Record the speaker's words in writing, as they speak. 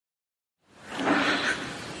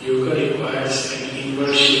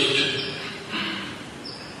inward shift.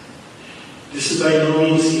 This is by no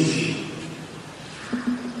means easy.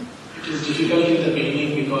 It is difficult in the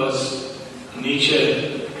beginning because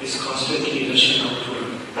nature is constantly rushing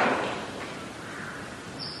outward.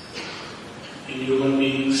 In human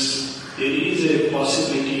beings, there is a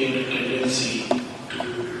possibility and a tendency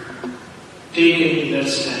to take an inner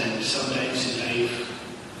stand sometimes in life.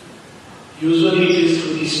 Usually it is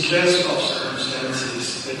through the stress of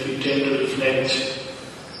circumstances that we tend to reflect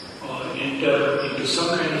or enter into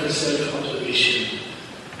some kind of a self-observation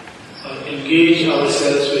or engage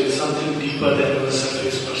ourselves with something deeper than our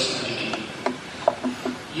surface personality.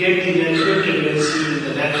 Yet the natural tendency in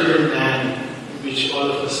the natural man, which all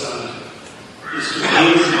of us are, is to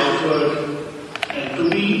gaze outward and to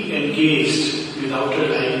be engaged with outer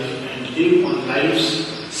life and live on life's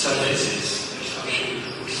surfaces. That's how Shri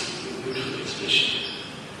puts a beautiful expression.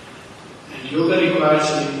 And yoga requires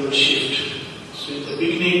an inward shift. So in the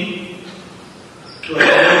beginning, to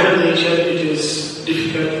our nature it is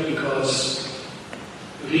difficult because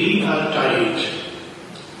we are tied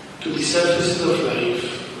to the surfaces of life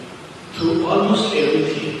through almost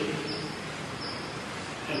everything.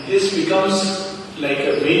 And this becomes like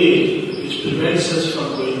a veil which prevents us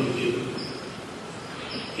from going within.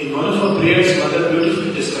 In one of our prayers, Mother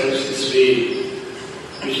beautifully describes this veil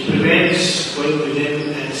which prevents going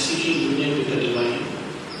within and seeking union with the Divine.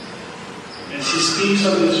 And she speaks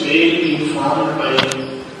of this veil being formed by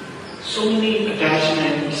so many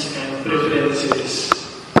attachments and preferences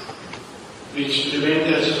which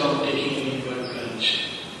prevent us from taking an inward plunge.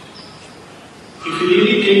 If you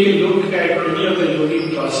really take a look at many of the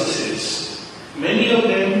yogic processes, many of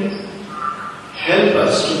them help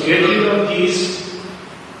us to get rid of these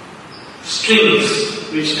strings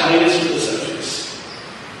which tie us to the surface.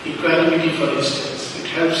 Equanimity, for instance, it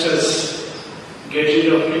helps us get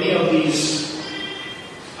rid of many of these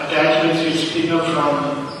attachments which spring up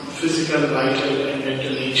from physical, vital and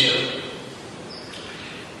mental nature.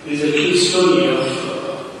 There is a true story of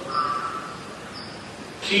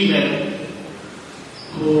three men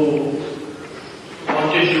who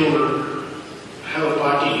wanted to have a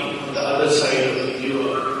party on the other side of the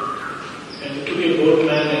river, and they took a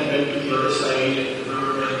boatman and went to the other side, and the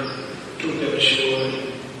boatman took them ashore.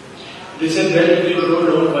 They said, well, we will go,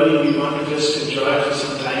 don't worry, we want to just enjoy for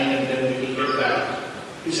some time and then we will get back.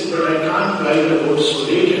 He said, but I can't drive the boat so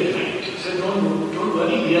late at night. He said, no, don't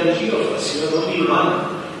worry, we are three of us, you are only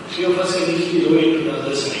one. Three of us can easily row it to the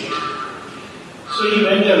other side. So he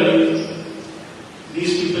went away.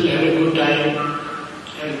 These people had a good time,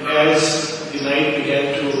 and as the night began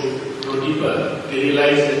to go deeper, they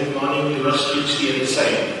realized that in the morning they must reach the other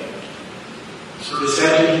side. So they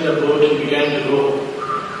sat into the boat and began to row.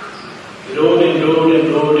 They rowed and rowed and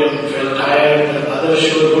rowed and felt tired, and the other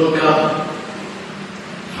shore would come.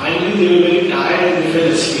 Finally they were very tired and they fell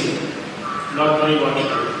asleep, not knowing what to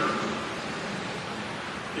do.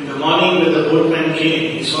 In the morning when the boatman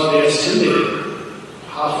came, he saw they are still there,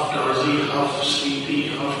 half drowsy, half sleepy,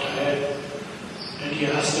 half tired. And he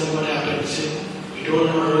asked them what happened. He said, we don't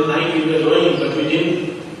know, all night we were rowing, but we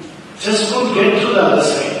didn't just couldn't get to the other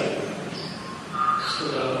side. So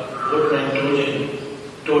the boatman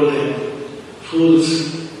told them, fools,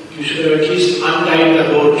 you should have at least untied the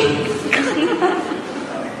boat.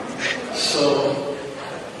 So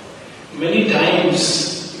many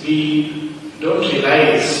times we don't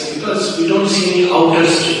realize, because we don't see any outer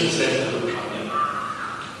strings, that's the whole problem.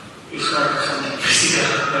 It's not something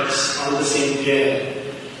physical, that's all the same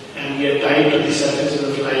there. And we are tied to the surfaces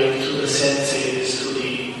of life through the senses, through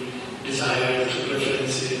the desire, through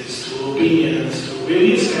preferences, through opinions, through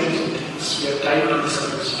various kinds of things. We are tied to the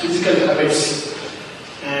surface, physical habits.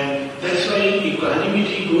 And that's why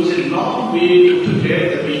equanimity goes a long way to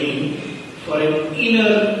prepare the being for an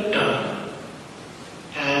inner turn.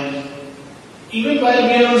 And even while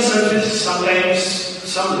we are on the surface, sometimes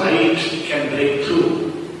some light can break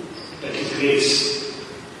through. That is grace.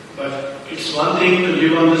 But it's one thing to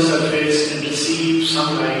live on the surface and receive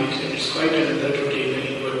some light, and it's quite another to take an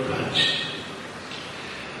inward plunge.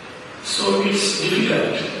 So it's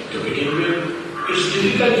difficult to begin with. It's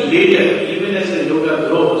difficult later, even as the yoga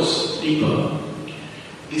grows deeper.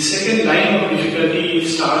 The second line of difficulty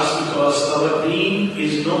starts because our being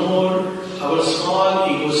is no more our small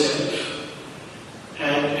ego self.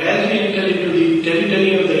 And as we enter into the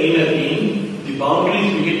territory of the inner being, the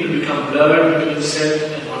boundaries begin to become blurred between self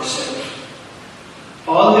and not self.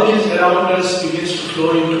 All that is around us begins to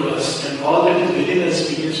flow into us, and all that is within us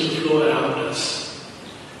begins to flow around us.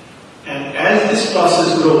 And as this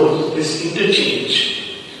process grows, this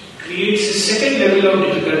interchange creates a second level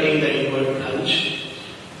of difficulty in the inward plunge.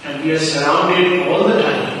 And and we are surrounded all the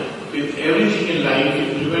time with everything in life,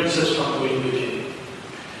 it prevents us from going within.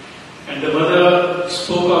 And the mother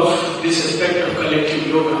spoke of this aspect of collective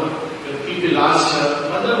yoga. When people asked her,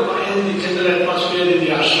 "Mother, why has the general atmosphere in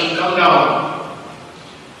the ashram come down?"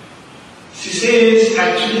 She says,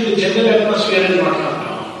 actually the general atmosphere has not come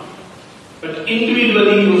down. But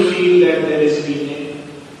individually you feel that there has been a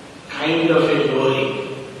kind of a lowering.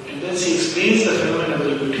 And then she explains the phenomenon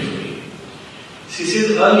very beautifully. She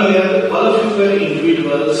says, earlier all of you were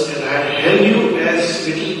individuals and I had held you as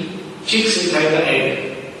little chicks inside the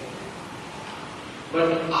egg. But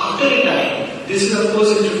after a time, this is of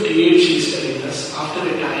course in 58 she is telling us, after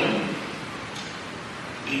a time,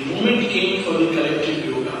 the moment came for the collective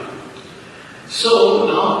yoga. So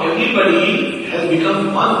now everybody has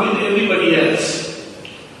become one with everybody else.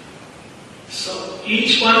 So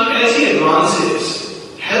each one as he advances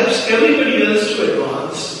helps everybody else to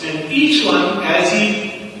advance, and each one as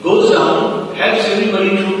he goes down helps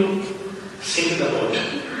everybody to sink the boat.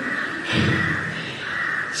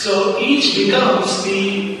 So each becomes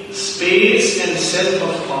the space and self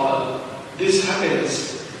of all. This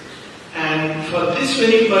happens. And for this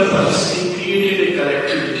very purpose, he created a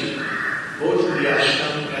collectivity, both in the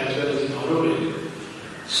ashram as well as in Auroville.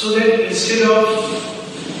 So that instead of,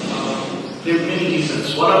 there are many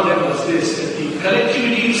reasons. One of them was this, that the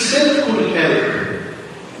collectivity itself could help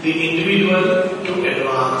the individual to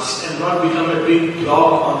advance and not become a big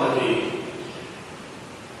block on the way.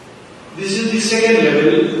 This is the second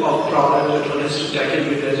level of problem that one has to tackle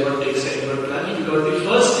with as one takes an inward plunge, because the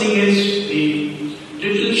first thing is the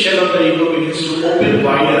little shell of the ego begins to open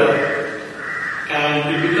wider and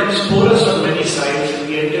it becomes porous on many sides, and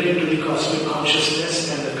we enter into the cosmic consciousness,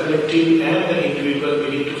 and the collective and the individual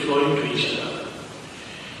begin to flow into each other.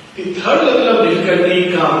 The third level of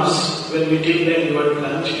difficulty comes when we take the inward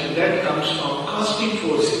plunge, and that comes from cosmic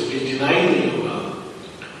forces which deny the yoga,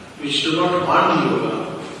 which do not want the yoga,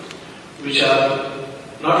 which are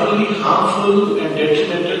not only harmful and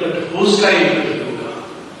detrimental but hostile to the yoga.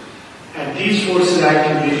 And these forces act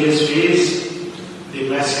in various ways. They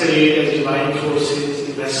masquerade as divine forces,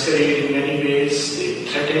 they masquerade in many ways, they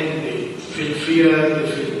threaten, they feel fear, they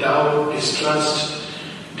feel doubt, distrust,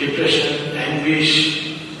 depression, anguish.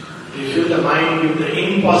 They fill the mind with the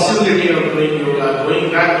impossibility of doing yoga, going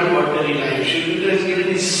back to ordinary life. Sri Buddha has given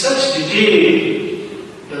in such detail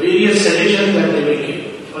the various suggestions that they will give.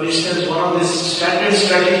 For instance, one of the standard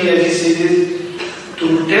strategy, as he says, is to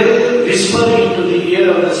whisper into the ear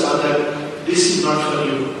of the sadhak, this is not for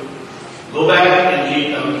you. Go back and lead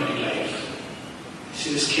the ordinary life.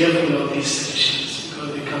 He is careful of these suggestions because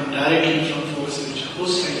they come directly from forces which are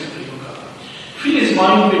hostile to the yoga. Fill his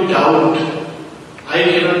mind with doubt, I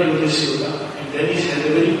cannot do this yoga. And then he has a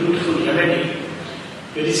very beautiful remedy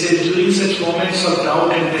where he says, during such moments of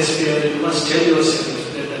doubt and despair, you must tell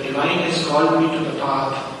yourself that the Divine has called me to the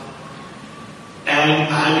path and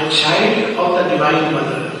I am a child of the Divine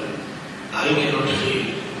Mother. I cannot fail.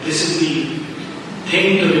 This is the thing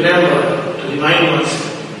to remember, to remind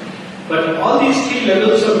oneself. But all these three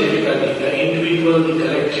levels of difficulty, the individual, the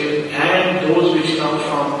collective, and those which come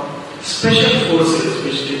from special forces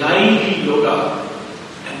which deny the yoga,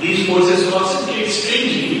 and these forces concentrate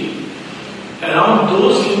strangely around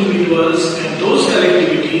those individuals and those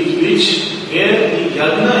collectivities where the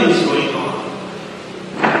yajna is going on.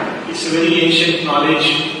 It's a very ancient knowledge.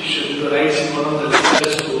 Sri Buddha writes in one of the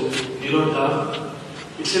lectures to Nirodha.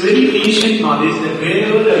 It's a very ancient knowledge that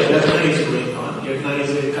wherever the yajna is going on, yajna is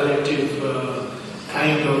a collective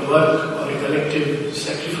kind of work or a collective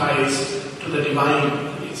sacrifice to the divine.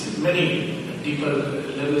 It's many deeper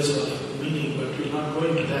levels of meaning, but we're not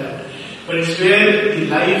going to that. But it's where the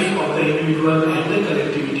life of the individual and the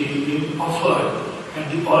collectivity is being offered at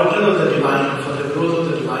the altar of the divine for the growth of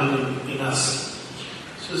the divine in us.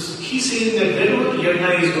 So he says that wherever yajna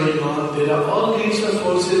is going on, there are all kinds of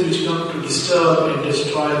forces which come to disturb and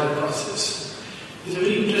destroy the process. It's a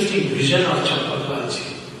very interesting vision of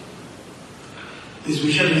Champaklalji. This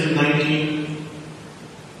vision is in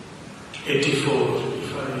 1984,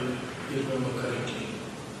 if I remember correctly.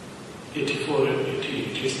 84 and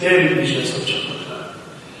 88. It's there in visions of Champakla.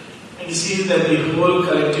 And he sees that the whole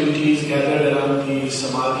collectivity is gathered around the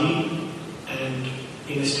samadhi and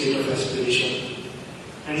in a state of aspiration.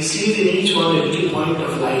 And he sees in each one a little point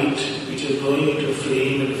of light which is going into a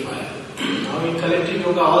flame and a fire. Now in collective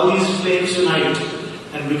yoga, all these flames unite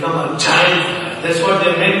and become a giant fire. That's what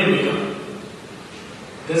they're meant to become.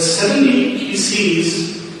 Then suddenly he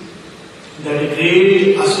sees that a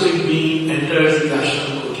great asuric being enters the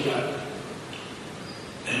ashram courtyard.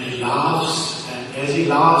 And he laughs, and as he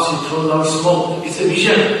laughs, he throws out smoke. It's a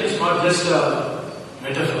vision, it's not just a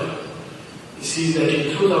metaphor. He sees that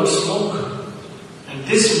he throws out smoke. And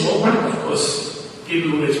this smoke, of course,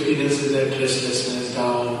 people who experience that restlessness,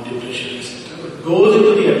 down, depression, etc., goes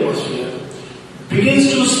into the atmosphere,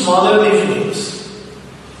 begins to smother the flames.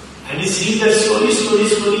 And he sees that slowly,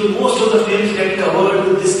 most of the flames get covered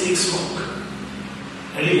with this thick smoke.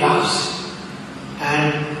 And he laughs.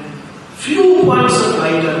 And few points of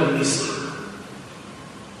light are only seen.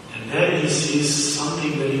 And then he sees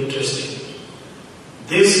something very interesting.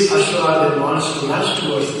 This Ashwa then wants to rush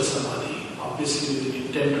towards the Samadhi, obviously with the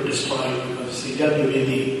intent to destroy it, because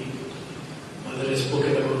Yajna-Nivedi, Mother has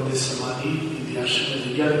spoken about this Samadhi in the ashram as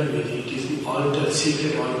Yajna-Nivedi. It is the altar,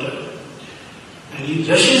 secret altar. And he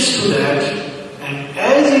rushes to that, and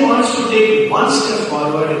as he wants to take one step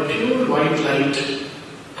forward, a pure white light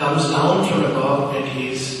comes down from above and he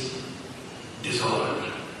is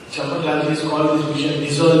dissolved. Champakalji has called this vision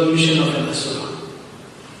dissolution of an asura.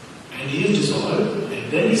 And he is dissolved,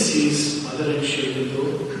 and then he sees Mother and Sri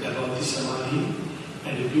Aurobindo above the Samadhi,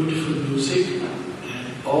 and a beautiful music,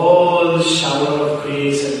 and all the shower of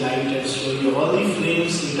grace and light, and slowly all the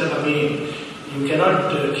flames lit up again. You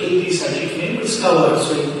cannot kill the psychic flame, it's covered.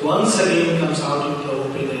 So it once again comes out into the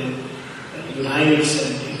open and unites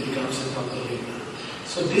and it becomes a proper yajna.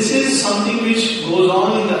 So this is something which goes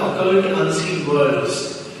on in the occult unseen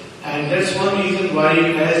worlds. And that's one reason why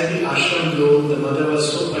as the ashram grew, the Mother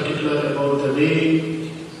was so particular about the way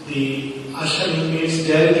the ashram inmates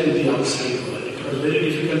dealt with the outside world. It was very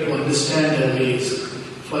difficult to understand their ways.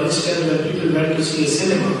 For instance, when people went to see a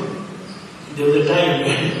cinema, there was a time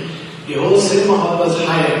when the whole cinema hall was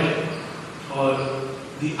hired for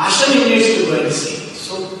the ashram inmates to go and see.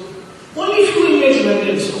 So, only few inmates went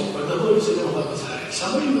and saw, but the whole cinema hall was hired.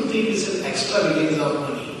 Somebody would think it's an extra release of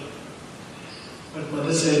money. But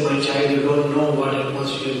Mother said, my child, you don't know what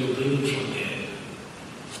atmosphere you bring from there.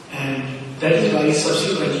 And that is why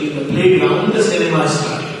subsequently in the playground the cinema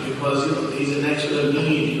started. Because there is a natural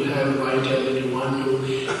need, you have a vital and you want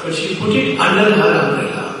to. But she put it under her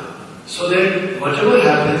umbrella. So that whatever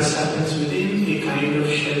happens within a kind of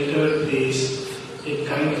sheltered place, a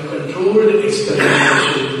kind of controlled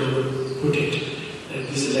experimentation, would put it. That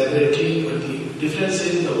this is a laboratory, but the difference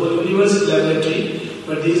is the whole universe is laboratory,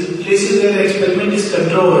 but these places where the experiment is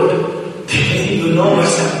controlled, you know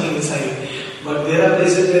what's happening inside. But there are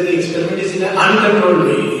places where the experiment is in an uncontrolled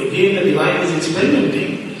way. Again, the divine is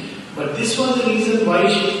experimenting. But this was the reason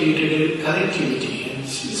why she created a connectivity, and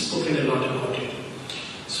she's spoken a lot about it.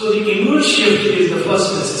 So the inward shift is the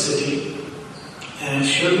first necessity, and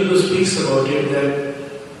Sri Aurobindo speaks about it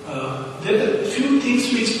that there are a few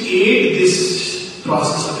things which aid this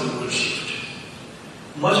process of inward shift.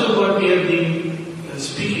 Much of what we have been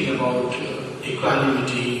speaking about,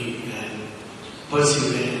 equanimity and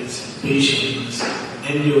perseverance, and patience,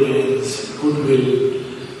 endurance, goodwill,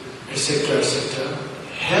 etc.,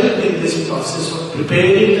 help in this process of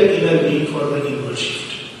preparing the inner being for the inward shift.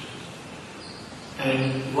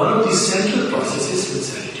 And one of the central processes is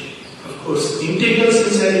sincerity. Of course, integral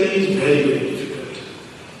sincerity is very, very difficult.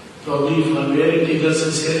 Probably if one were integral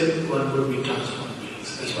sincere, one would be transformed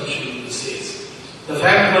beings. That's what Sri Aurobindo says. The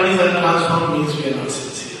fact one is untransformed means we are not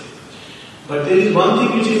sincere. But there is one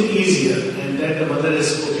thing which is easier, and that the Mother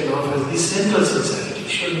has spoken of as the central sincerity.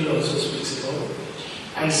 Sri Aurobindo also speaks about.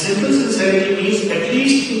 And central sincerity means at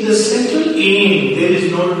least in the central aim there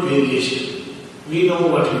is no variation. We know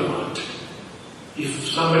what we want. If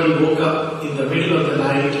somebody woke up in the middle of the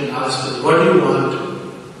night and asked us, what do you want?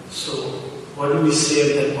 So, what do we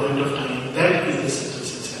say at that point of time? That is the central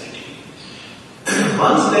sincerity.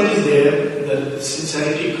 Once that is there, the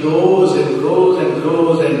sincerity grows and grows and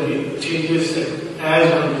grows and it changes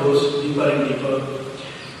as one goes deeper and deeper.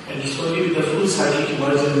 And it's only with the full psychic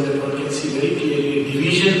emergence that one can see very clearly a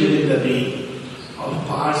division within the being of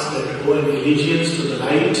parts that owe allegiance to the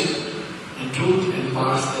light and truth and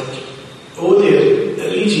parts that owe their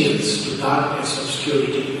allegiance to darkness,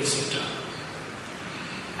 obscurity, etc.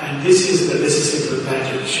 And this is the decisive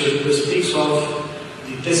battle. Sri Aurobindo speaks of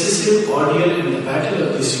the decisive ordeal and the battle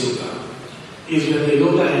of this yoga is when the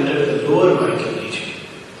yoga enters the lower vital region.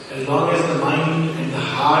 As long as the mind and the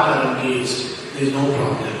heart are engaged, there is no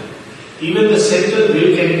problem. Even the central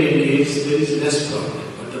will can be engaged, there is less problem.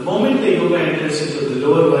 But the moment the yoga enters into the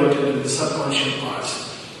lower vital and the subconscious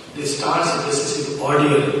parts, there starts a decisive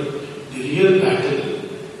ordeal, the real battle.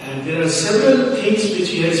 And there are several things which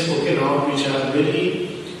he has spoken of which are very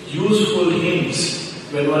useful hints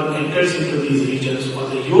when one enters into these regions or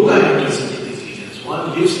the yoga enters into these regions.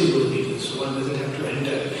 One lives in those regions, so one doesn't have to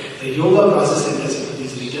enter. The yoga process enters into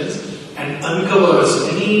these regions and uncovers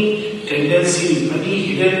many tendencies, many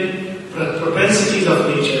hidden propensities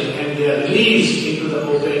of nature, and they are released into the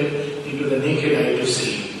to the naked eye to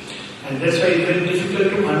see. And that's why it's very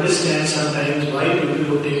difficult to understand sometimes why people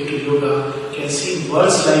who take to yoga can seem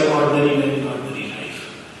worse like ordinary men in ordinary life.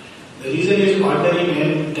 The reason is ordinary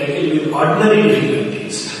men tackle with ordinary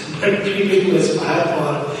difficulties, but people who aspire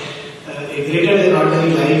for a greater than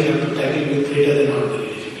ordinary life have to tackle with greater than ordinary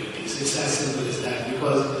difficulties. It's as simple as that,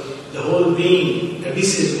 because the whole being,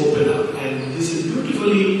 abysses open up, and this is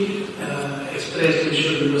beautifully expressed in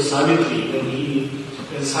Sri Guru Savitri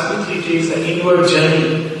when Savitri takes the inward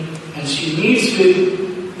journey and she meets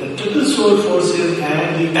with the triple soul forces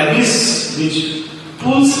and the abyss which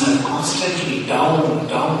pulls her constantly down,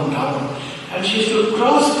 down, down, and she has to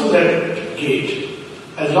cross through that gate.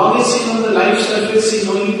 As long as she's on the life surface, she's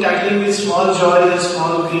only tackling with small joy and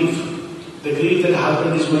small grief. The grief that her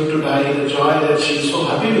husband is going to die, the joy that she is so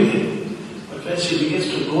happy with him. But when she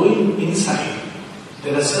begins to go inside,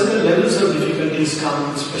 there are certain levels of difficulties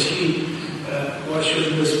come, especially what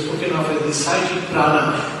should be spoken of as the psychic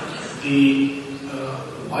prana, the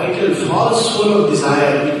vital false soul of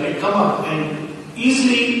desire, which may come up and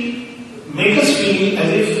easily make us feel as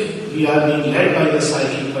if we are being led by the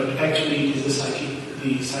psychic, but actually it is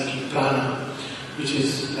the psychic prana, which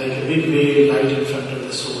is like a big wave right in front of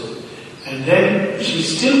the soul. And then she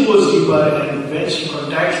still goes deeper, and when she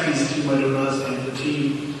contacts these three Marunas and the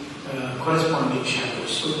three corresponding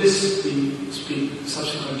shadows. So this we speak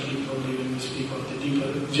subsequently, probably when we speak of the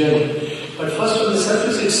deeper journey. But first on the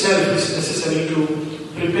surface itself is necessary to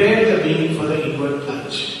prepare the being for the inward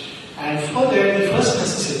plunge. And for that the first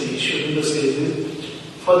necessity, Sri Aurobindo says, is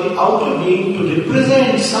for the outer being to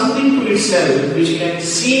represent something to itself which can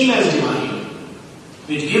seem as divine,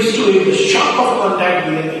 which gives to it the shock of contact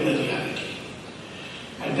with an inner reality.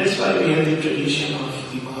 And that's why we have the tradition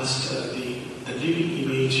of the Master, the living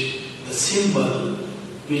image, the symbol,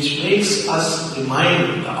 which makes us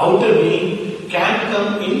remind the outer being can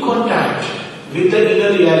come in contact with the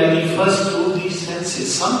inner reality first through these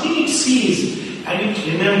senses. Something it sees and it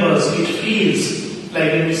remembers, it feels,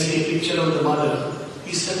 like when we see a picture of the mother,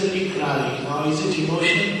 we suddenly cry. Now is it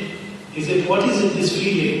emotion? Is it, what is it, this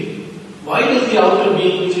feeling? Why does the outer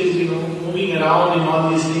being, which is moving around in all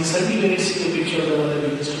these things, suddenly when it sees a picture of the mother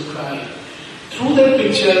begins to cry? Through that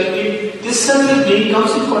picture, this surface being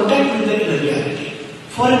comes in contact with the inner reality.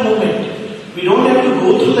 For a moment, we don't have to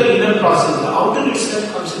go through the inner process. The outer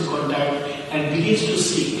itself comes in contact and begins to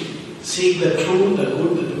seek the true, the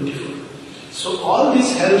good, the beautiful. So all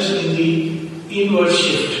this helps in the inward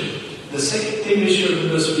shift. The second thing which Sri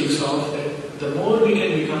Aurobindo speaks of, that the more we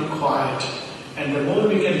can become quiet and the more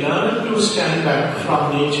we can learn to stand back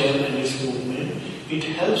from nature and its movement, it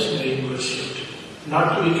helps in the inward shift.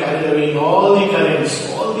 Not to be carried away in all the currents,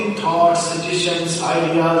 all the thoughts, suggestions,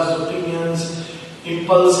 ideas, opinions,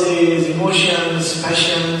 impulses, emotions,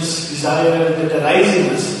 passions, desires that arise in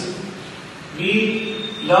us. We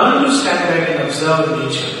learn to stand back and observe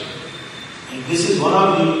nature. And this is one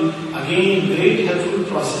of the, again, great helpful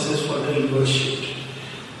processes for the inward shift.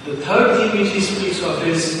 The third thing which he speaks of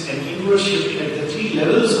is an inward shift at the three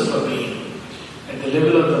levels of our being. At the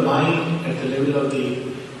level of the mind, at the level of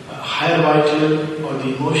the higher vital or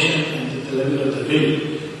the emotion, and at the level of the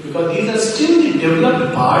will. Because these are still the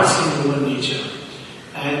developed parts in human nature.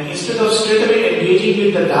 And instead of straight away engaging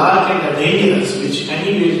with the dark and the dangerous, which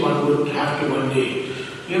anyways one would have to one day,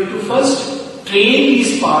 we have to first train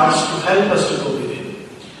these parts to help us to go within.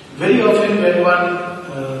 Very often when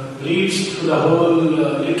one reads through the whole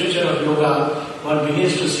literature of yoga, one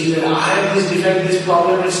begins to see that I have this defect, this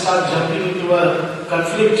problem, and start jumping into a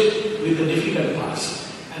conflict with the difficult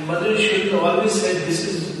parts. And Mother Sri Aurobindo always said this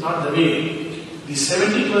is not the way. The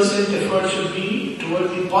 70% effort should be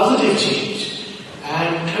towards the positive change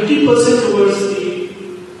and 30% towards the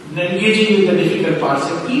engaging with the difficult parts.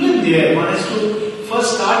 And even there, one has to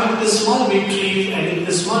first start with the small victories and in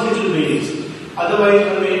the small little ways. Otherwise,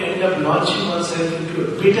 one may end up launching oneself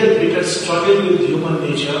into a bitter struggle with human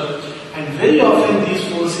nature. And very often these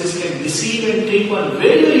forces can deceive and take one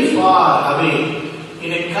very, very far away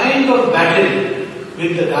in a kind of battle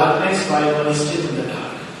with the darkness while one is still in the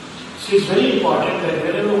dark. So it's very important that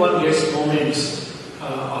whenever one gets moments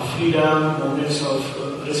of freedom, moments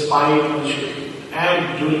of respite, one should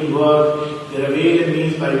add during work, there are ways and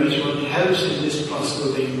means by which one helps in this process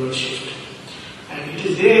of the inward shift. And it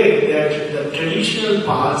is there that the traditional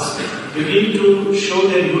paths begin to show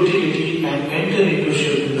their utility and enter into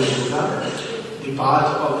Sri Aurobindo yoga, the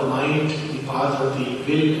path of the mind, the path of the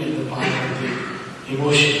will, and the path of the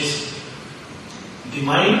emotions. The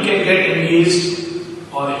mind can get engaged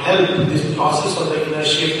or help this process of the inner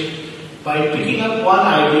shift by picking up one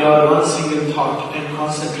idea or one single thought and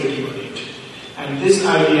concentrating on it. And this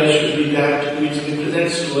idea should be that which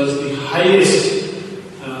represents to us the highest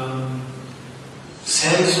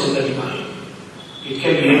sense of the divine. It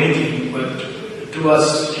can be anything, but to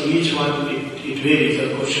us, to each one, it varies.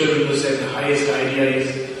 Of course, Sri Aurobindo said the highest idea is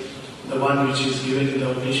the one which is given in the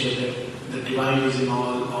Upanishad, that the divine is in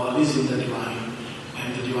all is in the divine,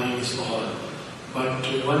 and the divine is all. But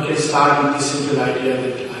one can start with the simple idea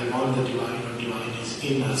that I want the divine, or divine is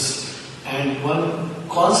in us. And one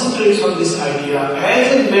concentrates on this idea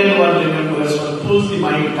as and when one remembers, one pulls the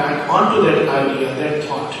mind back onto that idea, that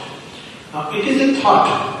thought. Now it is a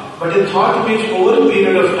thought, but a thought which over a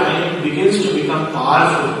period of time begins to become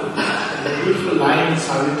powerful. The beautiful line in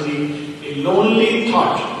Savitri, a lonely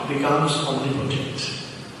thought becomes omnipotent.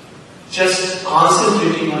 Just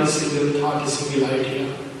concentrating on a single thought, a single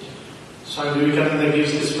idea. Swami Vivekananda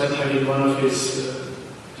gives this method in one of his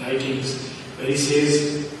writings, where he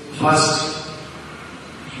says, first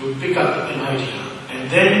you pick up an idea, and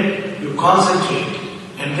then you concentrate,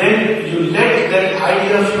 and then you let that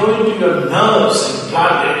idea flow into your nerves and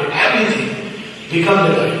blood and everything become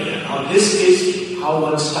that idea. Now this is how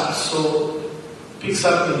one starts. So picks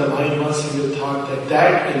up in the mind one single thought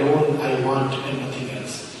that alone I want and nothing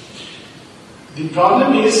else. The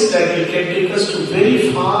problem is that it can take us to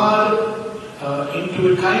very far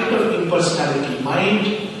into a kind of impersonality.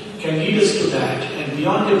 Mind can lead us to that, and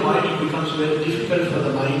beyond a point it becomes very difficult for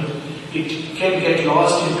the mind. It can get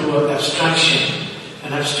lost into an abstraction,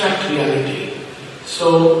 an abstract reality.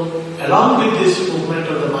 So along with this movement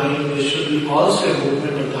of the mind, there should be also a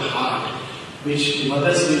movement of the heart, which the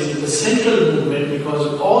mother says is the central movement,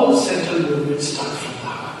 because all central movements start from the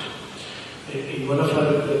heart. In one of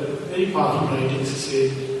her very powerful writings, she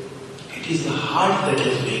says, it is the heart that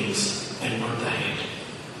has wings and not the head.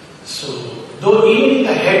 So, though even in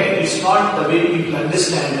the head, it's not the way people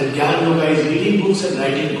understand that Jnana Yoga is reading books and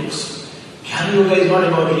writing books. Jnana Yoga is not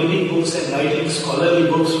about reading books and writing scholarly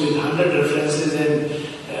books with 100 references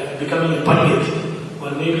and becoming a Pandit.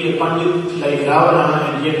 One may be a Pandit like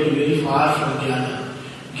Ravana and yet be very far from Jnana.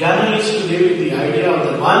 Jnana is to live with the idea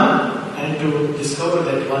of the one and to discover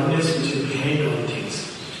that oneness which is behind all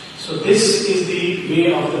things. So this is the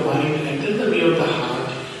way of the mind, and then the way of the heart,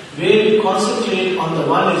 where we concentrate on the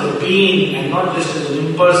one as a being and not just as an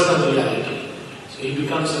impersonal reality. So he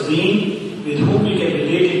becomes a being with whom we can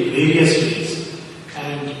relate in various ways.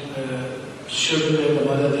 And Sri Aurobindo and the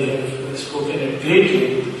mother, they have spoken at great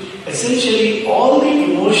length. Essentially, all the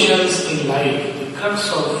emotions in life, the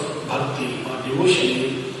crux of bhakti or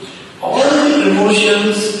devotion, all the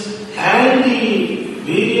emotions and the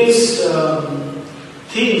various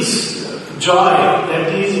things, joy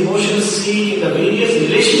that these emotions seek in the various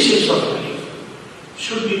relationships of life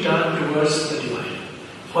should be turned towards the divine.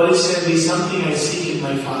 For instance, there is something I seek in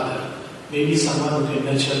my father, maybe someone who can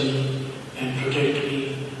nurture me and protect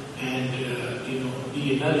me and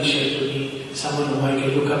be a nourisher to me, someone whom I can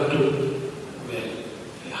look up to. Well,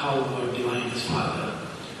 how about divine is father?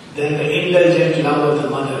 Then the indulgent love of the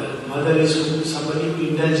mother. Mother is somebody who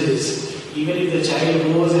indulges. Even if the child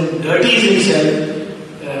goes and dirties himself,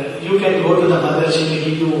 you can go to the mother, she may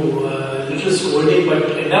give you a little scolding, but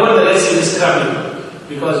nevertheless she will scrub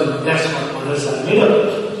you, because that's what mothers are made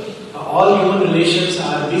of. All human relations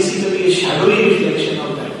are basically a shadowy reflection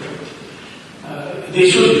of that truth. They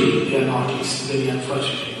should be, they are not, it's very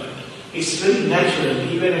unfortunate, but it's very natural.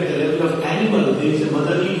 Even at the level of animal, there is a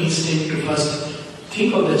motherly instinct to first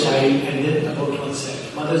think of the child and then about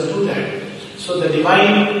oneself. Mothers do that. So the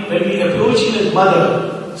divine, when we approach him as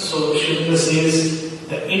mother, so Sri Aurobindo says,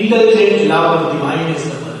 the indulgent love of divine is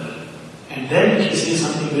the mother. And then he says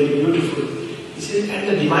something very beautiful. He says, and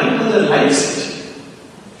the divine mother likes it.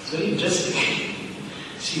 It's very interesting.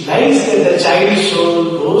 She likes that the child's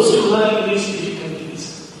soul goes to her in its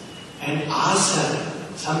difficulties and asks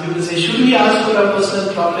her. Some people say, should we ask for a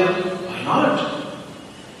personal problem? Why not?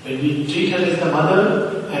 When we treat her as the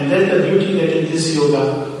mother, and then the beauty that in this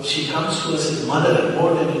yoga, she comes to us as mother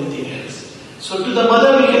more than anything else. So to the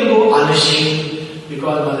mother we can go unashamed,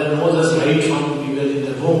 because mother knows us right from we were in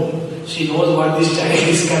the womb. She knows what this child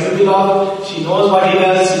is capable of, she knows what he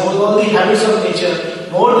does, she knows all the habits of nature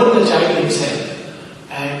more than the child himself.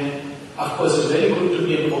 And of course it's very good to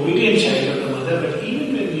be an obedient child of the mother, but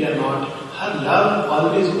even when we are not, her love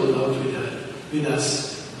always goes out with us.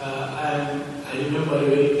 And I remember a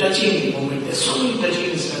very touching moment. There are so many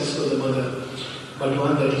touching instances of the mother, but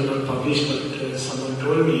one that is not published, but someone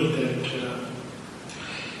told me that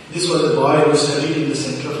this was a boy who studied in the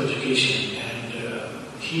Center of Education, and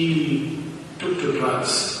he took to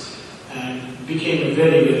drugs and became a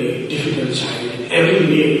very, very difficult child in every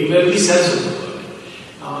way, in every sense of the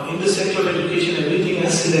word. In the Center of Education, everything else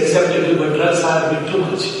happiness is acceptable, but drugs are a bit too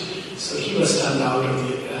much. So he was turned out of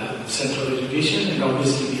the center of education and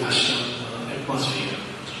obviously the ashram atmosphere.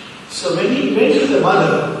 So when he went to the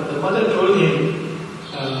mother told him,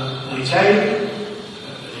 my child,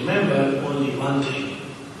 remember only one thing.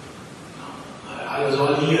 I was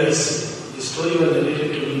all ears. The story was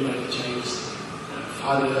narrated to me by the child's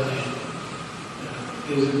father, and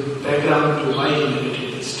there is a background to why he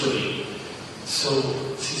narrated the story. So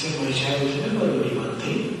she said, my child, remember only one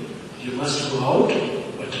thing. You must go out,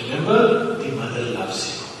 but remember, the mother loves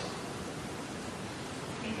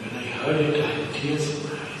you. And when I heard it, I had tears in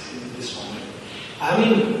my eyes in this moment. I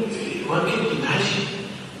mean, one can imagine.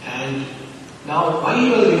 And now, why he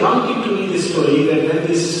was recounting to me this story, that when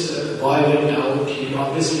this boy went out, he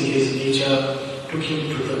obviously his nature took him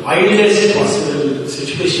to the wildest possible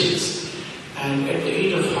situations. And at the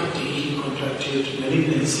age of 40, he contracted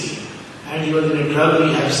malignancy. And he was in a drug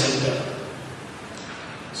rehab center.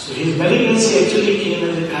 So his malignancy actually came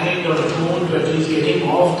as a kind of tone to at least get him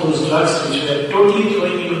off those drugs which were totally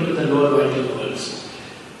throwing him into the lower vital worlds.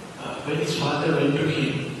 When his father went to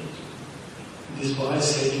him, this boy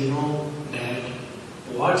said, you know, Dad,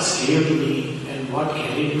 what saved me and what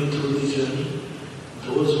carried me through the journey?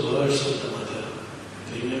 Those words of the mother.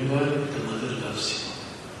 Remember, the mother loves you.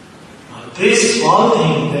 Now, this small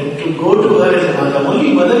thing, that to go to her as a mother,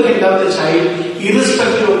 only mother can love the child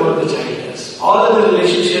irrespective of what the child does. All other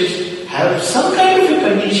relationships have some kind of a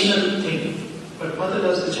conditional thing, but mother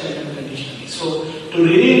loves the child unconditionally. So, to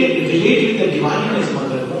relate with the divine as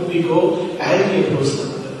mother, whom we go as we approach the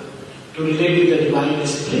mother, to relate with the divine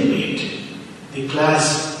as playmate, the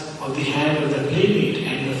clasp of the hand of the playmate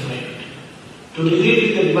and the friend, to relate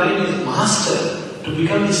with the divine as master, to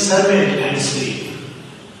become the servant and slave.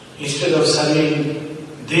 Instead of serving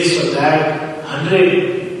this or that,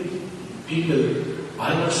 100 people,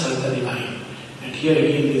 why not serve the divine? And here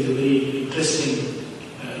again there is a very interesting,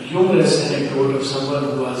 humorous anecdote of someone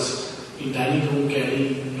who was in dining room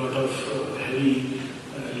carrying a lot of heavy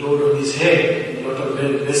load on his head, a lot of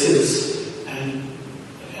vessels, and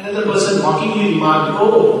another person mockingly remarked,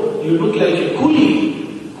 oh, you look like a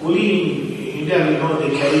coolie. Coolie in India, we know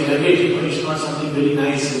they carry luggage, but it's not something very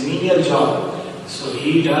nice, a menial job. So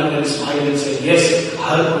he turned and smiled and said, yes,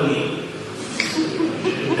 her coolie.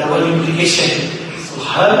 Double implication. So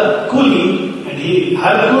her coolie, and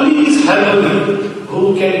her coolie is her coolie,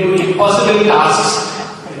 who can do impossible tasks.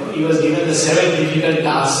 He was given the 7 difficult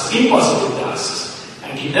tasks, impossible tasks.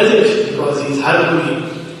 And he does it because he is her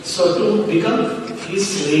coolie. So to become his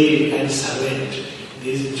slave and servant,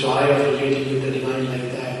 there is joy of relating with the divine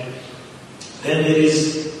like that. Then there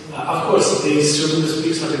is, of course, there is Sri Aurobindo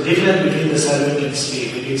speaks of a difference between the servant and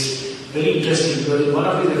slave. And it's very interesting because one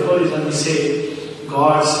of his efforts when we say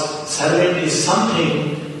God's servant is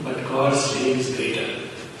something, but God's slave is greater.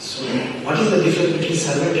 So what is the difference between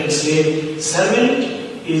servant and slave? Servant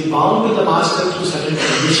is bound to the master through certain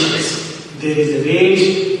conditions. There is a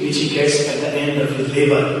wage which he gets at the end of his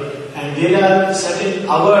labor. And there are certain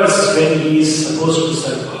hours when he is supposed to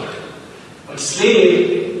serve God. But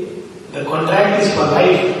slave, the contract is for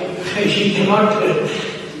life. He cannot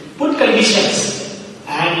put conditions.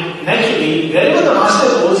 And naturally, wherever the master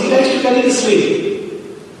goes, he likes to carry the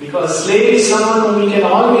slave. Because slave is someone whom he can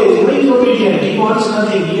always, he is obedient, he wants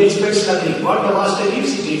nothing, he expects nothing. What the master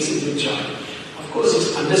gives, he takes it with joy. Of course,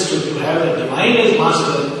 it's understood to have a divine as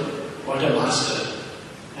master. What a master.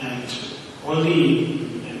 And only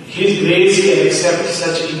His grace can accept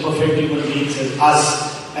such imperfect human beings as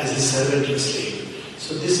us, as His servant and slave.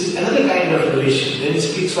 So this is another kind of relation. Then he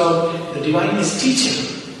speaks of the divine as teacher.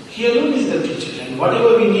 He alone is the teacher. And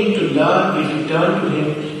whatever we need to learn, if we turn to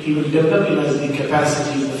Him, He will develop in us the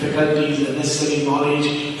capacities, the faculties, the necessary knowledge.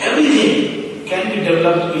 Everything can be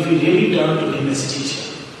developed if we really turn to Him as teacher.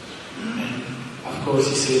 And of course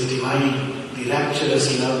He says divine, the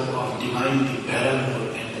rapturous love of divine, the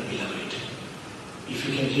paramour and the beloved. If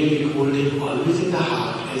you can really hold Him always in the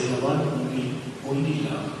heart as the one whom we only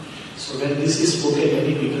love. So when this is spoken,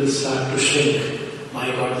 many people start to shrink.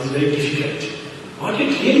 My God, this is very difficult. What it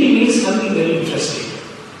really means something very interesting.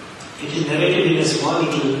 It is narrated in a small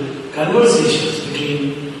little conversations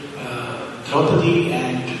between Draupadi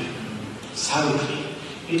and Savitri.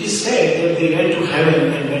 It is said that they went to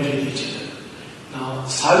heaven and met with each other. Now,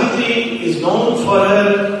 Savitri is known for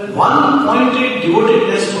her one-pointed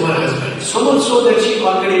devotedness to her husband, so much so that she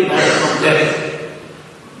conquered him back from death.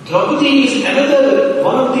 Draupadi is another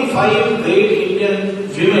one of the 5 great Indian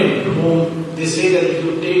women whom they say that if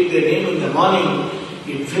you take their name in the morning,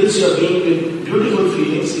 it fills your being with beautiful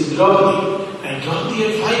feelings, is Draupadi. And Draupadi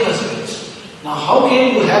had 5 husbands. Now how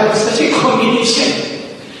can you have such a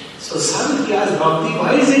combination? So Savitri he asked Bhakti,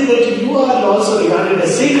 why is it that you are also regarded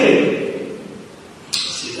as sacred?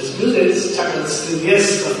 She just mused, chuckles,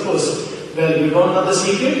 yes, of course. Well, you don't know the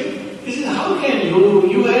secret? He said, how can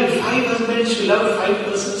you had 5 husbands, you love 5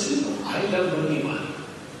 persons. He said, no, I love only one.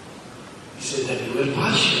 He said that you were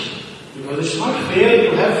partial. Because it's not fair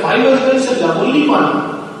to have 5 husbands and love only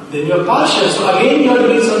one. Then you are partial. So again you are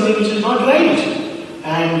doing something which is not right.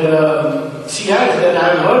 And she adds that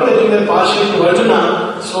I have heard that you were partial to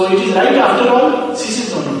Arjuna, so it is right after all. She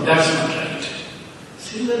says, no, that's not right.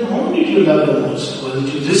 She says, then whom did you love the most? Was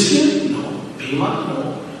it Yudhishthira? No. Bhima? No.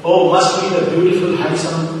 Oh, must be the beautiful,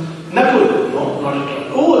 handsome Nakul? No, not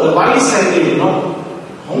at all. Oh, the wise Sanjay? No.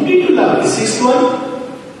 Whom did you love? The 6th one?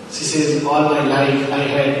 She says, all my life I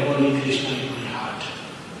had only Krishna in my heart.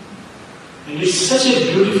 And it's such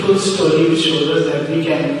a beautiful story which shows us that we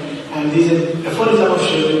can, and this is an aphorism of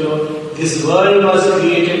Sri Aurobindo, this world was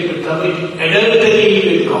created to commit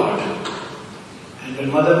adultery with God. And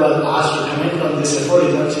when mother was asked to comment on this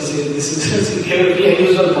aphorism, she said, this is a very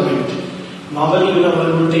unusual comment. Normally,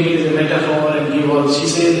 one would take it as a metaphor and give all. She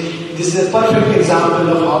said, this is a perfect example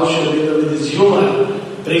of how Sri Aurobindo with his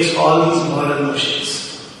humor breaks all these moral notions.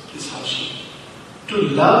 To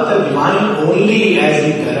love the divine only as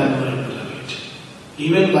the paramour and beloved,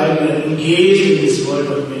 even while we are engaged in this world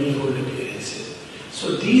of manifold appearances.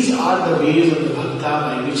 So these are the ways of the bhakta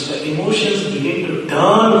by which the emotions begin to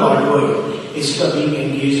turn Godward instead of being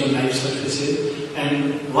engaged on life surfaces.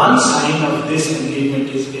 And one sign of this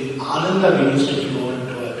engagement is when ananda begins to flow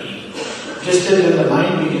into our being. Just as when the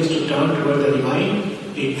mind begins to turn toward the divine,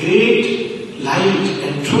 a great light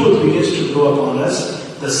and truth begins to grow upon us.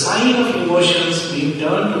 The sign of emotions being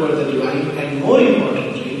turned toward the divine, and more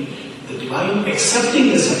importantly, the divine accepting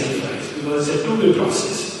the sacrifice, because it's a two-way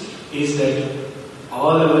process, is that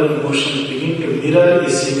all our emotions begin to mirror a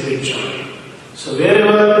sacred joy. So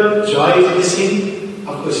wherever joy is missing,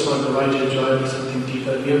 of course not the vital joy but something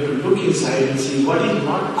deeper, we have to look inside and see what is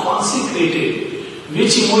not consecrated,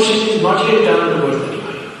 which emotion is not yet turned toward the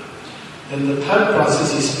divine. Then the third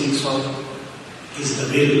process he speaks of is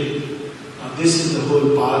the will. This is the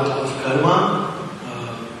whole path of karma.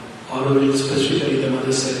 Aurobindo specifically, the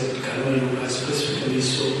mother said karma yoga specifically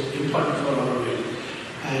is so important for Aurobindo.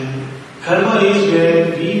 And karma is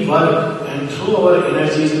where we work and throw our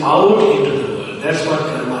energies out into the world. That's what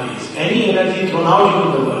karma is. Any energy thrown out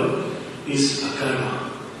into the world is a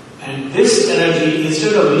karma. And this energy,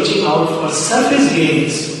 instead of reaching out for surface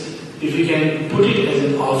gains, if we can put it as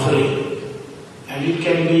an offering, and it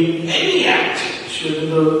can be any act. Sri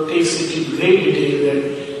Aurobindo takes it in great detail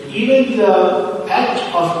that even the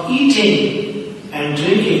act of eating and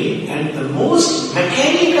drinking and the most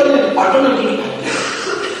mechanical and automatic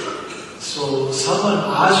act. So someone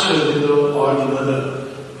asked Sri Aurobindo or the mother,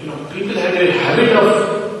 people have a habit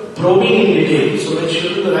of probing in detail. So when Sri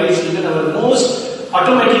Aurobindo writes even our most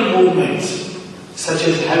automatic movements, such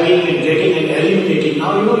as having and getting and eliminating.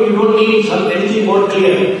 Now you don't need anything more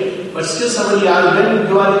clear. But still somebody asked, when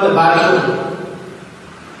you are in the bathroom,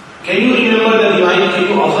 can you remember the divine? Can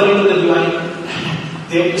you offer it to the divine?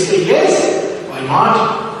 They have to say yes. Why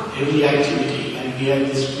not? Every activity. And we have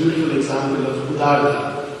this beautiful example of Udarta.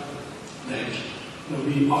 That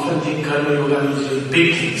we often think karma yoga means doing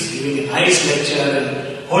big things, giving a nice lecture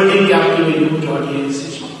and holding captive a huge audience.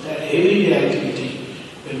 It's not that everyday activity.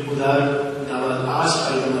 When Udarta was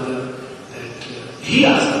asked by the mother, that he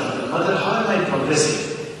asked the mother, how am I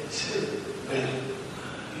progressing? He said, well,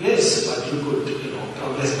 yes, but you could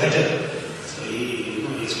progress better. So he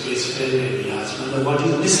expressed prayer. He asked mother, what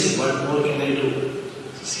is missing? What more can I do?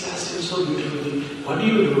 So she asked him so beautifully, what do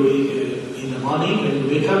you do in the morning when you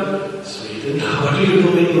wake up? So he didn't know, what do you do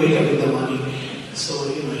when you wake up in the morning? So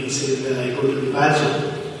he said, well, I go to the bathroom.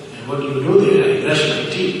 And what do you do there? I brush my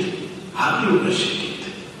teeth. How do you brush your teeth?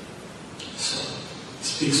 So he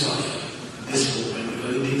speaks of this movement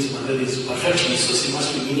because he thinks mother is perfectionist, so she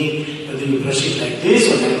must be meaning whether you brush it like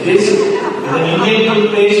this or like this, with an Indian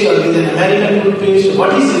toothpaste or with an American toothpaste,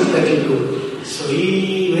 what is it that you do? So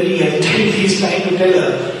he very hesitantly is trying to tell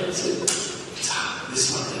her, so, this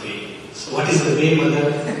is not the way. So what is the way,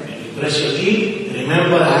 mother? When you brush your teeth,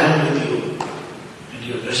 remember I am with you and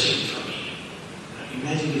you are brushing for me. Now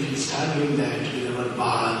imagine if we start doing that with our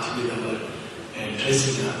bath, with our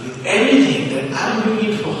dressing up, with everything that I am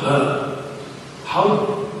doing it for her.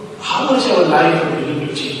 How much our life will begin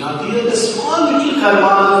to change. Now these are the small little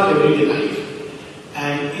karmas of everyday life.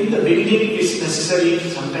 And in the beginning it's necessary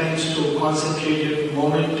sometimes to concentrate a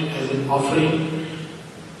moment as an offering.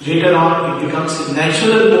 Later on it becomes a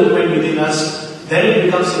natural movement within us. Then it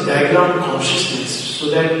becomes a background consciousness. So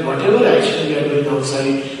that whatever action we are doing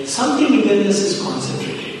outside, something within us is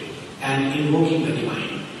concentrated. and invoking the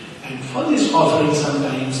divine. And for this offering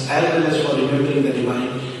sometimes, as well as for remembering the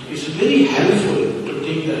divine, it's very helpful to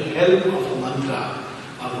take the help of a mantra,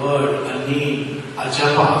 a word, a name, a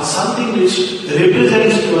japa, something which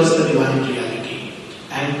represents to us the divine reality.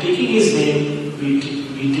 And taking his name, we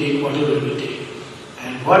take whatever we take.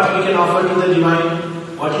 And what we can offer to the divine,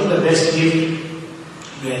 what is the best gift?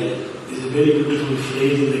 Well, there's a very beautiful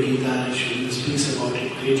phrase in the Gita, and Sri speaks about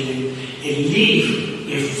it greatly. A leaf,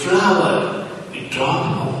 a flower, a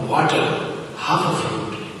drop of water, half a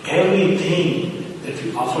fruit, everything that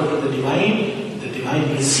we offer to the divine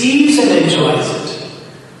receives and enjoys it.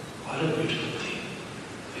 What a beautiful thing.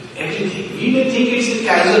 With everything. We may think it's a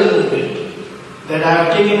casual movement, that I have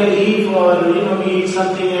taken a leaf or we eat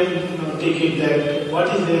something and take it that. What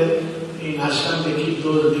is there? In ashram they keep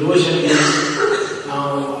those devotion leaves.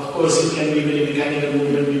 Now, of course, it can be very mechanical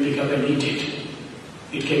movement, we pick up and eat it.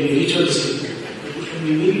 It can be ritualistic movement, but it can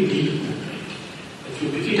be very deep movement. If you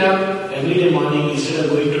pick it up every day morning, instead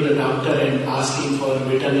of going to the doctor and asking for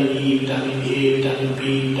vitamin E, vitamin A, vitamin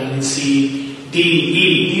B, vitamin C, D,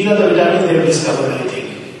 E, these are the vitamins they have discovered, I think.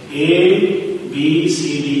 A, B,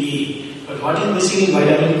 C, D, E. But what is missing is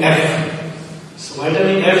vitamin F. So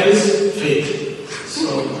vitamin F is faith.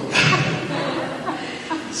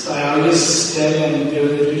 So I always tell, and there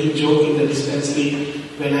was a little joke in the dispensary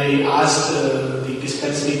when I asked the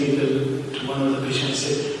dispensary people to one of the patients,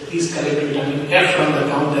 said, please collect vitamin F from the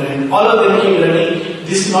counter, and all of them came running.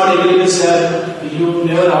 This is not available, sir. You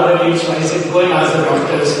never ordered it. So I said, go and ask the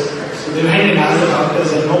doctors. So they went and asked the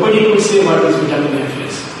doctors, and nobody could say what this vitamin F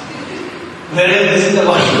is. Whereas this is the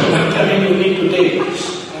vitamin you need to take.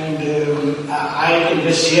 And I can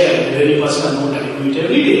just share a very personal note. I do it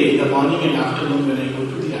every day, in the morning and afternoon when I go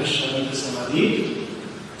to the ashram, the samadhi.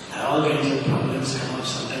 All kinds of problems come up.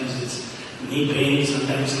 Sometimes it's knee pain,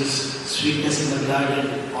 sometimes it's sweetness in the blood,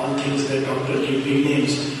 and all things that doctor give big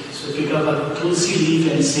names. So pick up a tulsi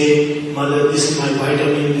leaf and say, Mother, this is my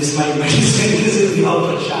vitamin, this is my medicine, this is your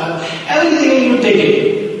prasad. Everything you take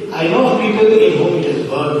it. I know people in whom it has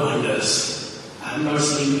worked wonders. I'm not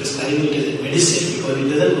saying prescribing it as a medicine, because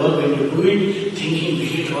it doesn't work when you do it thinking,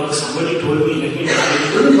 will it work? Somebody told me, let me try it.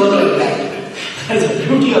 It doesn't work like that. That's the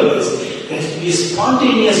beauty of this. There has to be a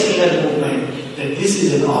spontaneous inner movement that this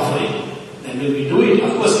is an offering. Then when we do it,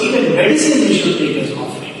 of course, even medicine we should take as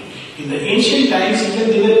offering. In the ancient times, even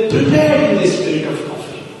they were prepared in the spirit of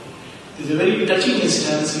offering. There's a very touching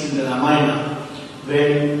instance in the Ramayana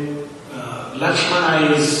when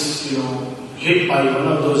Lakshmana is, hit by one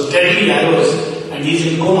of those deadly arrows, and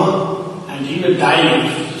he's in coma, and he will die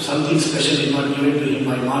if something special is not given to him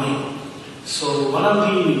by morning. So one of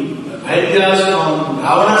the Vaidyas from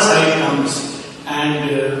Ravana's side comes,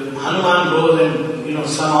 and Hanuman goes and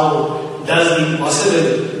somehow does the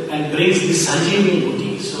impossible and brings the Sanjeevani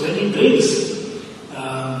Bhuti. So when he brings,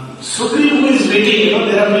 Sugriva, who is waiting,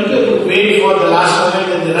 there are people who wait for the last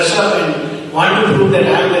moment and they rush up and want to prove that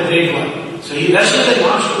I am the great one. So he rushes and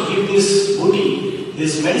wants to give this booty,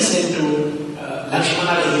 this medicine to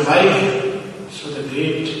Lakshmana to revive him. So the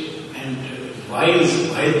great and wise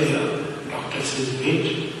Vaidya, doctor says, wait,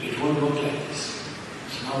 it won't work like this.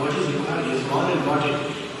 So now what is required? He has gone and got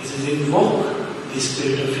it. He says, invoke the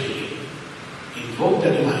spirit of healing. Invoke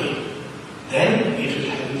the divine. Then it will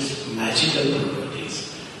have its magical properties.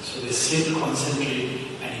 So they sit,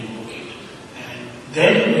 concentrate and invoke it. And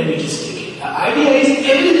then when it is taken, the idea is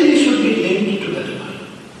everything should be linked to the divine.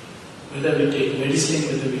 Whether we take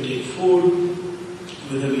medicine, whether we take food,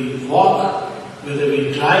 whether we walk, whether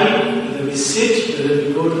we drive, whether we sit, whether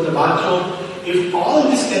we go to the bathroom, if all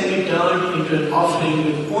this can be turned into an offering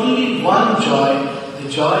with only one joy, the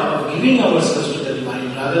joy of giving ourselves to the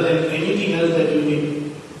divine rather than anything else that you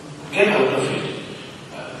may get out of it,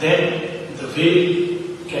 then the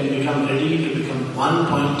will can become ready to become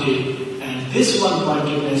one-pointed, and this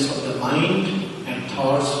one-pointedness of the mind and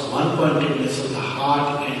thoughts, one-pointedness of the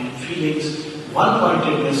heart and feelings,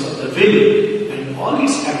 one-pointedness of the will and all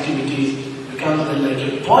its activities become like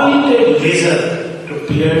a pointed laser to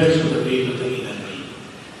pierce through the veil of the inner being.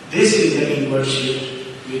 This is the inward shift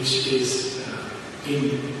which is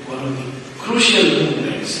in one of the crucial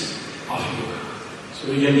movements of yoga.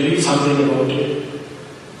 So we can read something about it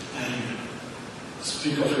and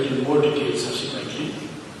speak of it in more detail subsequently.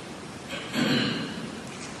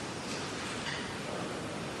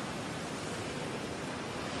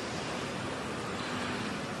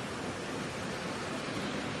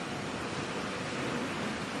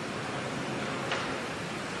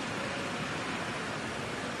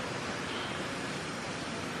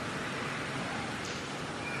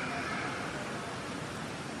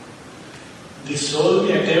 The soul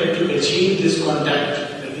may attempt to achieve this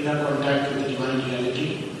contact, the inner inner contact with the divine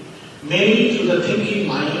reality. Many through the thinking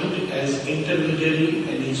mind as intermediary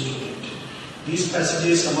and instrument. These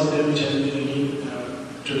passages, some of them which I will be reading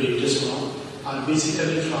today, just now, are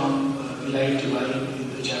basically from the Light Divine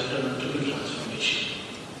in the chapter on total transformation.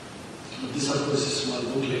 This, of course, is a small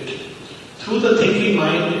booklet. Through the thinking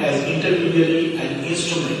mind as intermediary and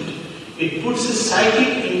instrument, it puts a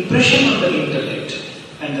psychic impression on the intellect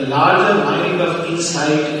and the larger mind of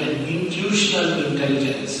insight and intuitional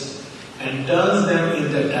intelligence and turns them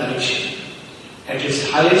in that direction. At its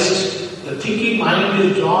highest, the thinking mind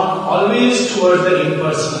is drawn always towards the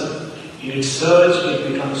impersonal. In its search,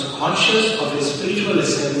 it becomes conscious of a spiritual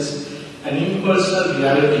essence, an impersonal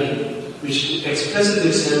reality which expresses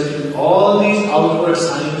itself in all these outward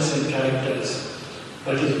signs and characters,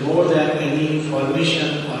 but is more than any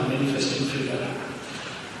formation or manifesting figure.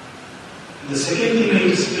 The second thing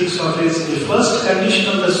he speaks of is the first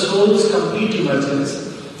condition of the soul's complete emergence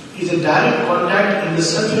is a direct contact in the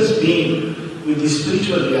surface being with the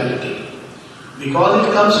spiritual reality. Because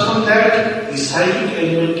it comes from that, the psychic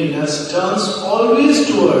element in us turns always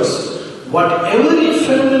towards whatever in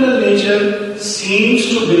phenomenal nature seems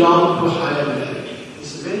to belong to higher reality.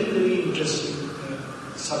 It's a very, very interesting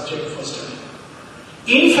subject for study.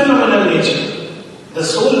 In phenomenal nature, the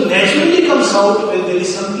soul naturally comes out when there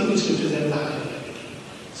is something which represents the higher reality.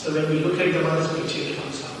 So when we look at the mother's picture, it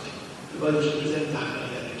comes out because it represents the higher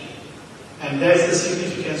reality. And that's the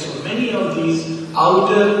significance of many of these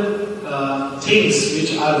outer things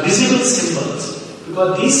which are visible symbols,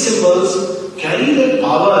 because these symbols carry their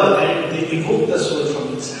power and they evoke the soul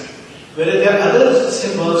from inside. Whereas there are other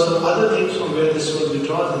symbols or other things from where the soul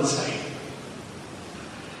withdraws inside.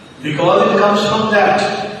 Because it comes from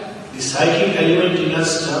that, the psychic element in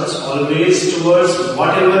us turns always towards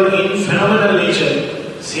whatever in phenomenal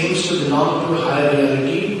nature seems to belong to higher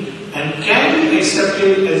reality and can be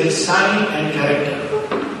accepted as a sign and character.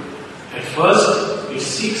 At first, it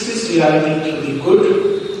seeks this reality through the good,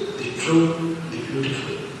 the true, the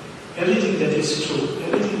beautiful. Everything that is true,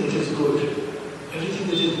 everything that is good, everything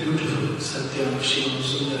that is beautiful, Satyam, Shivam,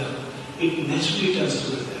 Sundaram, it naturally turns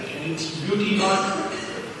towards that. And its beauty is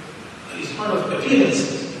not of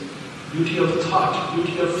appearances, beauty of thought,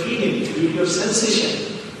 beauty of feeling, beauty of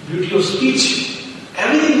sensation, beauty of speech.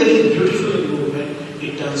 Everything that is beautiful in movement,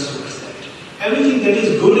 it turns towards that. Everything that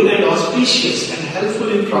is good and auspicious and helpful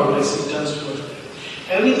in progress, it turns towards that.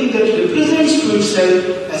 Everything that represents to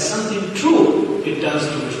itself as something true, it turns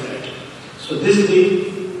towards that. So this is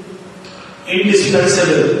the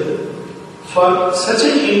indispensable. For such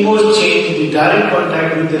an inmost change, the direct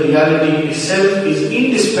contact with the reality itself is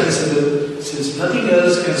indispensable, since nothing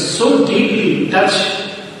else can so deeply touch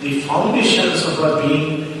the foundations of our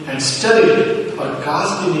being and stir it or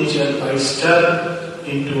cast the nature by stir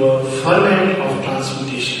into a ferment of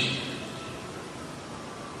transmutation.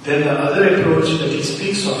 Then the other approach that he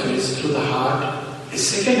speaks of is through the heart. A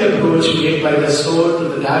second approach made by the soul to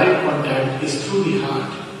the direct contact is through the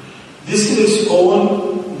heart. This in its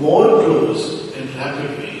own more close and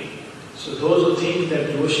rapid way. So those who think that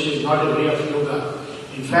devotion is not a way of yoga,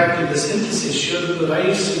 in fact in the synthesis, Sri Aurobindo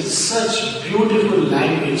writes in such beautiful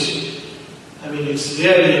language. I mean, it's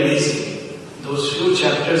really amazing. Those few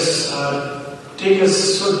chapters take us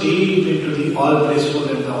so deep into the all-blissful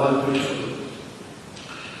and the all-beautiful.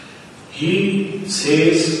 He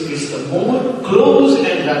says it's the more close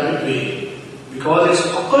and rapid way because its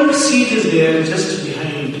occult seat is there just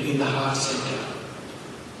behind in the heart center.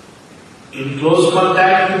 In close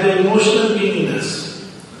contact with the emotional being in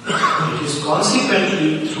us, it is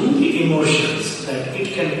consequently through the emotions that it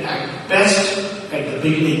can act best at the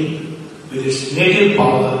beginning with its native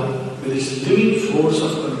power, with its living force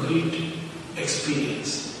of concrete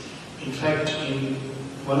experience. In fact, in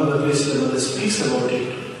one of the places the Mother speaks about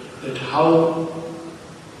it, that how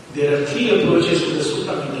there are three approaches to the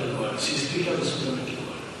supramental world. She speaks of the supramental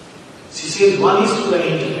world. She says one is through the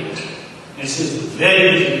intellect, and she says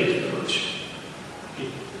very difficult approach.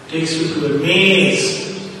 It takes you to a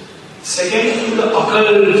maze. Second, through the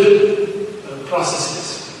occult processes.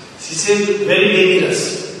 She says very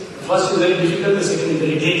dangerous. The first is very difficult, the second is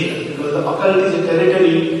very dangerous, because the occult is a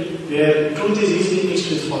territory where truth is easily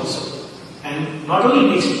mixed with falsehood. And not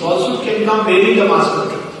only mixed, falsehood can come bearing the mask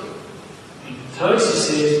of truth. Third, she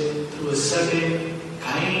says, through a certain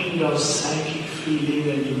kind of psychic feeling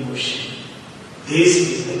and emotion. This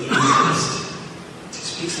is the easiest. She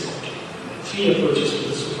speaks about it. Three approaches to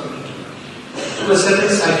the supramental. Through a certain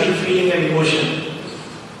psychic feeling and emotion.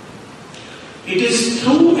 It is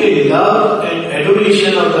through a love and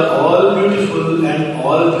adoration of the all-beautiful and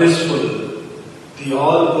all-blissful, the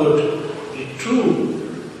all-good, the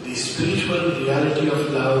true, the the spiritual reality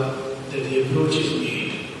of love that the approach is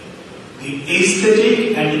made. The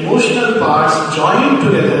aesthetic and emotional parts joined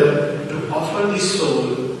together to offer the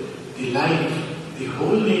soul, the life, the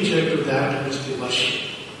whole nature to that which they worship.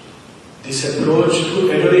 This approach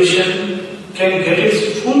to adoration can get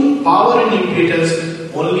its full power and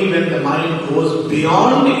impetus only when the mind goes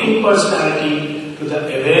beyond impersonality to the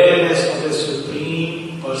awareness of a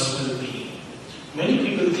supreme personal being. Many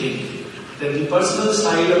people think that the personal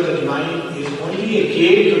side of the divine is only a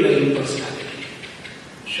gate to the impersonality.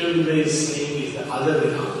 Srila is saying is the other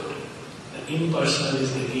way around. The impersonal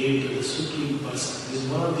is the gate to the supreme person. This is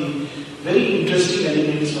one of the very interesting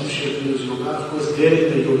elements of Srila yoga. Of course, there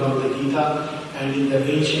in the yoga of the Gita and in the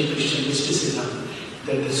ancient Christian mysticism,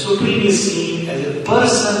 that the supreme is seen as a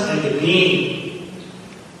person and a being.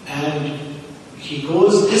 And he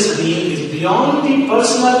goes, this being is beyond the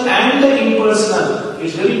personal and the impersonal.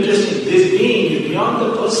 It's very interesting. This being is beyond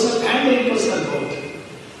the personal and the impersonal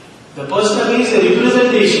both. The personal is a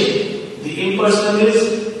representation. The impersonal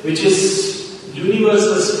is, which is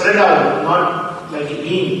universal, spread out, not like a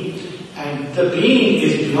being. And the being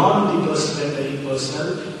is beyond the personal and the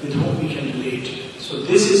impersonal with whom we can relate. So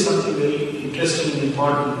this is something very interesting and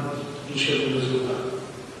important in Srila Yoga.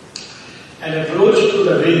 An approach to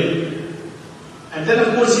the will. And then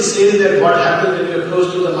of course he says that what happens when we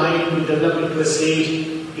approach to the mind, we develop into a sage.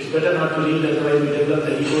 It's better not to read, otherwise we develop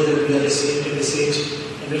the ego that we are a saint and a sage.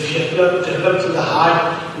 And if we develop to the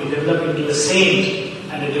heart, we develop into a saint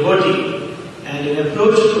and a devotee. And an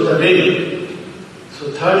approach to the will.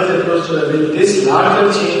 So third is approach to the will. This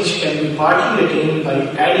larger change can be partly attained by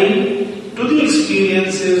adding to the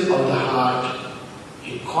experiences of the heart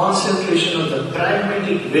a concentration of the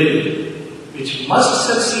pragmatic will, which must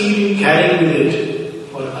succeed in carrying with it,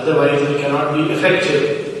 for otherwise it cannot be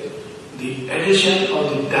effective. The addition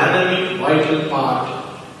of the dynamic vital part,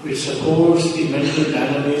 which supports the mental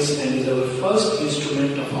dynamics and is our first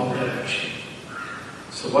instrument of outer action.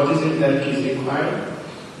 So what is it that is required?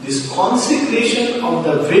 This consecration of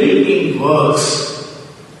the will in works.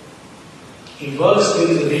 In works there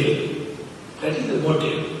is a will. That is the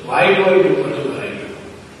motive. Why do I do whatever I do?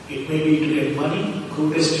 It may be to get money,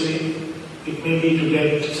 crudest way. It may be to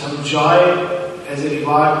get some joy as a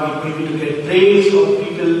reward. It may be to get praise of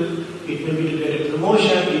people. It may be to get a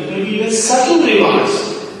promotion. It may be even subtle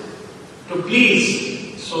rewards to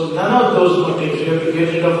please. So none of those motives. You have to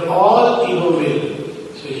get rid of all ego will.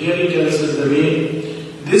 So here he tells us the way.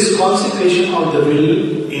 This consecration of the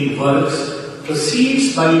will in works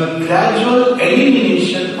proceeds by gradual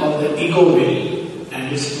elimination of the ego will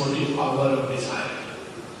and its motive power of desire.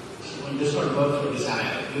 So one does not work for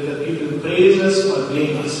desire. Whether people praise us or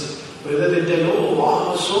blame us, whether they tell, oh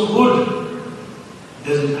wow, so good,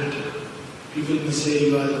 doesn't matter. People will say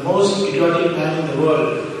you are the most idiotic man in the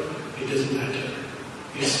world. It doesn't matter.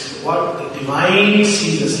 It's what the divine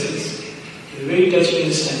sees us as. A very touching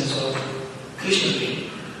instance of Krishna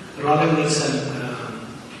being. Ronald Nixon,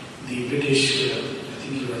 the British, I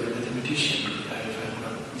think he was a mathematician, if I'm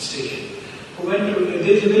not mistaken, who went to, there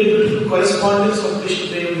is a very beautiful correspondence of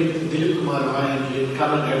Krishna Prem with Dilip Kumar Roy, and he had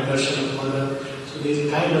come and had darshan of mother. So there is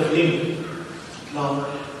a kind of link. Now,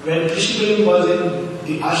 when Krishna Prem was in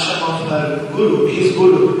the ashram of her guru, his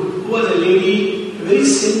guru, who was a lady, a very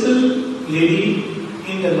simple lady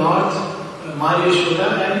in the north, Maya Yashoda,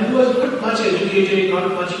 and who was not much educated,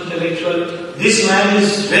 not much intellectual. This man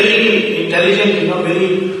is very intelligent,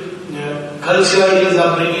 very cultured in his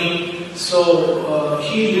upbringing. So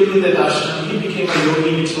he lived in that ashram. He became a yogi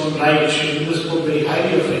in its own right. Sri Aurobindo spoke very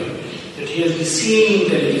highly of him, that he has the seeing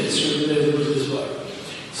intelligence. Sri Aurobindo used this word.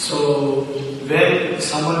 So when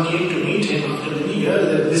someone came to meet him after many years,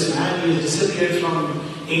 that this man has disappeared from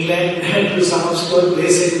England and to some obscure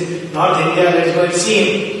place in North India, let's go and see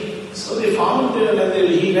him. So they found when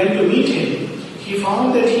he went to meet him, he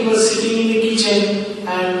found that he was sitting in the kitchen,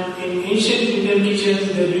 and in ancient Indian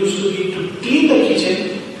kitchens there used to be, to clean the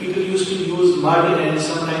kitchen, people used to use mud and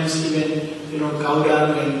sometimes even cow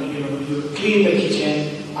dung, and you clean the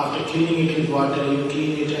kitchen. After cleaning it with water, you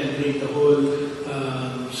clean it and make the whole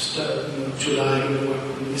chula,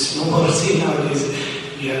 what is no more seen nowadays.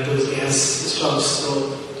 We have those gas stoves,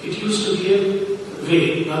 so it used to be a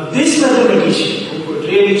way. Now this mathematician who could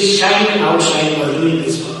really shine and outshine was doing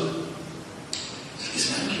this work. So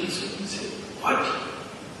this man came to him and said, what?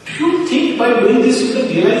 Do you think by doing this you can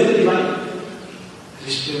realize the divine?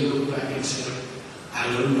 Krishna looked back and said, I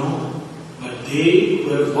don't know, but they who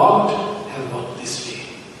have walked this way.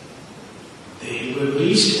 They who have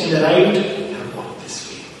reached and arrived have walked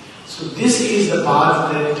this way. So this is the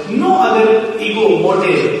path that no other ego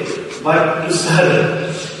motive but to serve.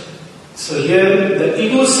 So here the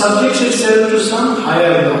ego subjects itself to some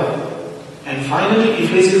higher law and finally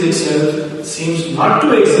effaces itself, seems not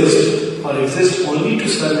to exist or exist only to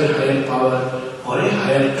serve a higher power or a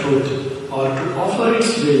higher truth or to offer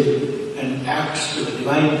its will and acts to the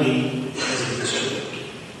divine being as an instrument.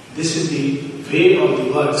 This is the way of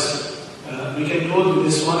the works. We can close with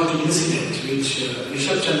this one little incident which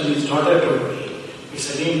Rishabh Chand's daughter told me.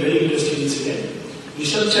 It's again a very interesting incident.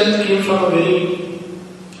 Rishabh Chand came from a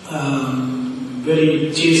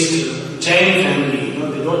very chaste Jain family.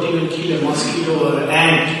 They don't even kill a mosquito or an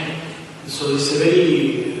ant. So it's a very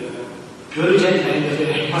Puritan kind of an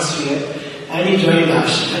atmosphere. And he joined the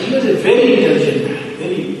ashram. And he was a very intelligent man,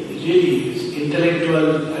 really intellectual.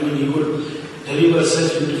 He could deliver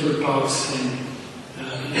such beautiful talks and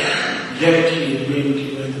yet he remained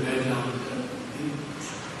in the background.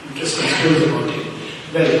 Interesting stories about him.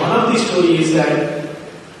 Well, one of the stories is that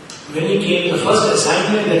when he came, the first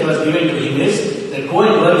assignment that was given to him is that go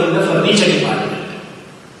and work in the furniture department.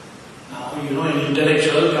 Now, an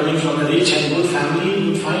intellectual coming from a rich and good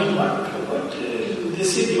family would find what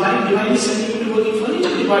this is divine is sending you to work in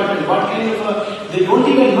furniture department. What kind of they don't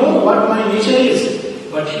even know what my nature is.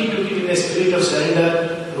 But he took it in a spirit of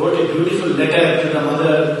surrender, wrote a beautiful letter to the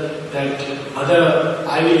mother that, Mother,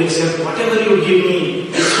 I will accept whatever you give me.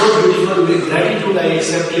 It's so beautiful, with gratitude I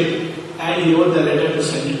accept it. And he wrote the letter to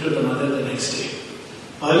send it to the mother the next day.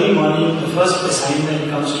 Early morning, the first assignment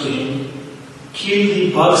comes to him. Kill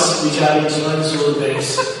the bugs which are in so-and-so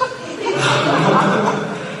beds.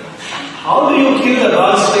 How do you kill the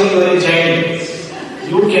bugs when you are a giant?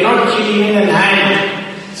 You cannot kill even an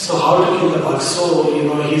ant. So how to kill the bugs? So,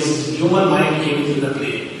 his human mind came into the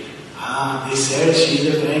play. They said she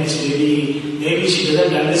is a French lady. Maybe she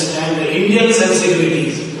doesn't understand the Indian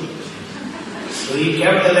sensibilities. So he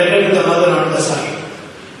kept the letter to the mother on the side.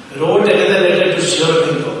 Wrote another letter to Sri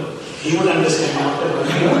Aurobindo. He would understand after.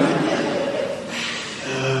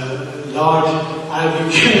 Lord, I have been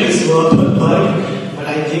given this work, but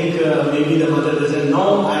I think maybe the mother doesn't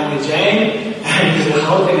know I am a Jain and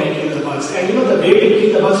how can I kill the bugs? And the way to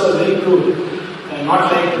kill the bugs was very cruel.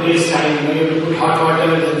 Not like today's time, you have to put hot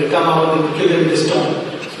water and they come out and kill them with a stone.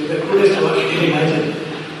 So the crudest work you can imagine.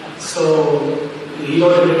 So he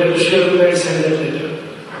wrote a letter to Sri Aurobindo and sent that letter,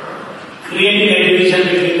 creating a division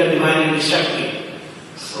between the divine and the Shakti.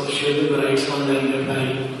 So Sri Aurobindo writes one line reply,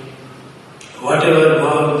 whatever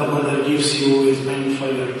work the mother gives you is meant for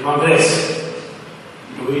your progress.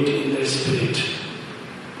 Do it in the spirit.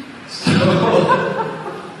 So,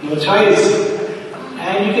 no choice.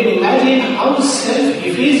 And you can imagine how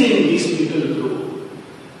self-effacing these people do.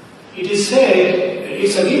 It is said,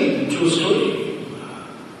 it's again a true story.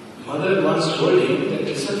 Mother once told him that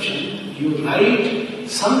reception, you write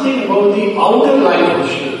something about the outer life of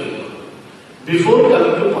Sri Aurobindo before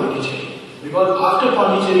coming to Pondicherry. Because after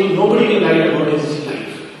Pondicherry, nobody can write about his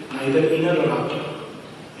life, neither inner or outer.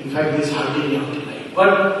 In fact, there is hardly any outer life.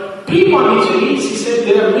 But pre-Pondicherry, she said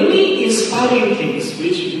there are many inspiring things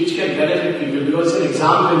which can benefit people because it's an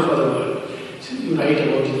example for the world. So you write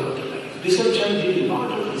about his outer life. Rishabh Chand did a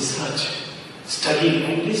lot of research, study,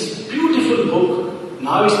 and this beautiful book,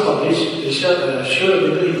 now it's published, Sri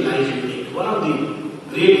Aurobindo His Life Unique, one of the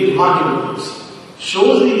really remarkable books,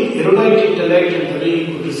 shows the erudite intellect and the way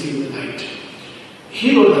he could receive the light.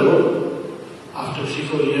 He wrote the book after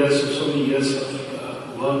 3-4 years, so many years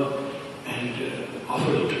of work, and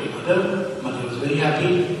offered it to the mother. Mother was very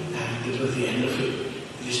happy, and it was the end of it.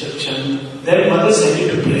 Rishabh Chand, then mother sent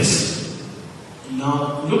it to press.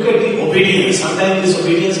 Now look at the obedience. Sometimes this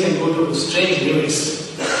obedience can go to strange limits.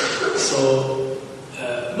 So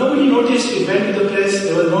nobody noticed. It went to the press.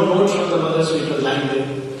 There was no note from the mother, so it was lying there.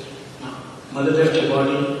 Now, mother left her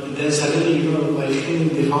body. And then suddenly, while cleaning,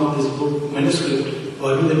 they found this book manuscript.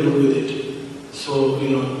 What do they do with it? So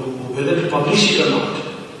whether to publish it or not.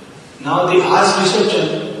 Now they asked Rishabh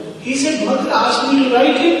Chand. He said, Mother asked me to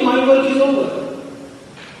write it, my work is over.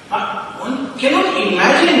 One cannot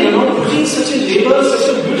imagine, putting such a labor, such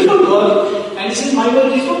a beautiful work, and he said, my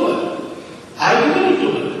work is over. I have given it to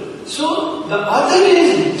her. So the author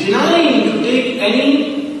is denying to take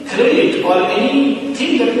any credit or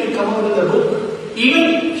anything that may come out of the book.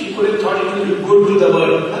 Even he could have thought it would be good to the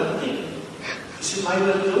world. Nothing. He said, my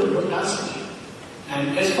work is over, don't ask me.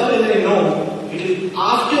 And as far as I know, it is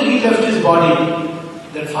after he left his body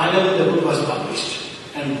that finally the book was published.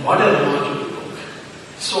 And what a remarkable book.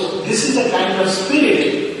 So this is the kind of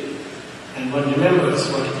spirit. And one remembers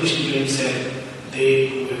what Krishna Prem said, they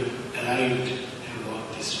who have arrived and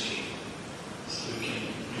walked this way. So we can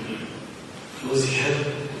maybe close here.